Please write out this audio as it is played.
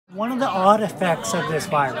One of the odd effects of this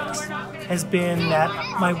virus has been that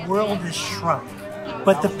my world has shrunk,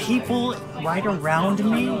 but the people right around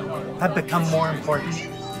me have become more important.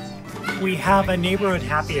 We have a neighborhood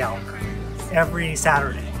happy hour every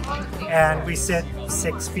Saturday, and we sit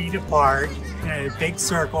 6 feet apart in a big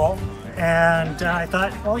circle, and I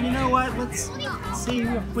thought, well, you know what, let's see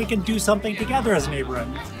if we can do something together as a neighborhood.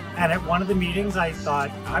 And at one of the meetings I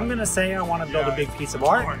thought, I'm going to say I want to build a big piece of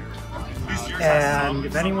art. And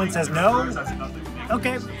if anyone says no,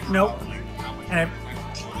 okay, no. And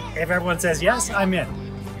if everyone says yes, I'm in.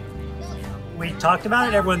 We talked about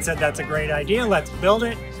it, everyone said that's a great idea, let's build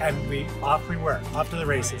it, and off we were, off to the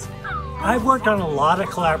races. I've worked on a lot of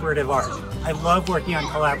collaborative art. I love working on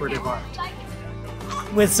collaborative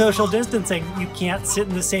art. With social distancing, you can't sit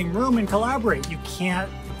in the same room and collaborate. You can't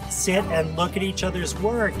sit and look at each other's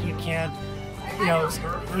work. You can't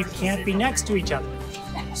be next to each other.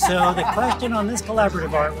 So the question on this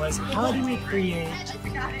collaborative art was, how do we create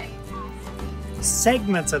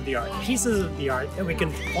segments of the art, pieces of the art that we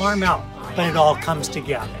can farm out, but it all comes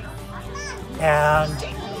together? And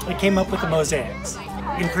I came up with the mosaics.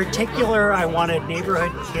 In particular, I wanted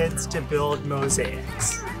neighborhood kids to build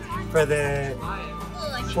mosaics for the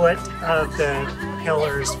foot of the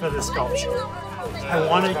pillars for the sculpture. I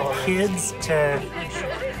wanted kids to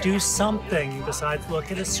do something besides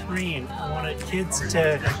look at a screen. I wanted kids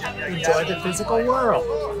to enjoy the physical world.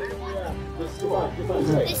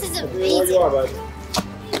 This is amazing.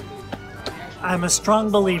 I'm a strong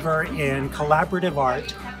believer in collaborative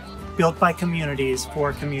art built by communities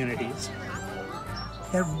for communities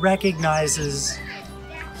that recognizes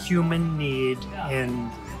human need in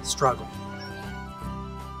struggle.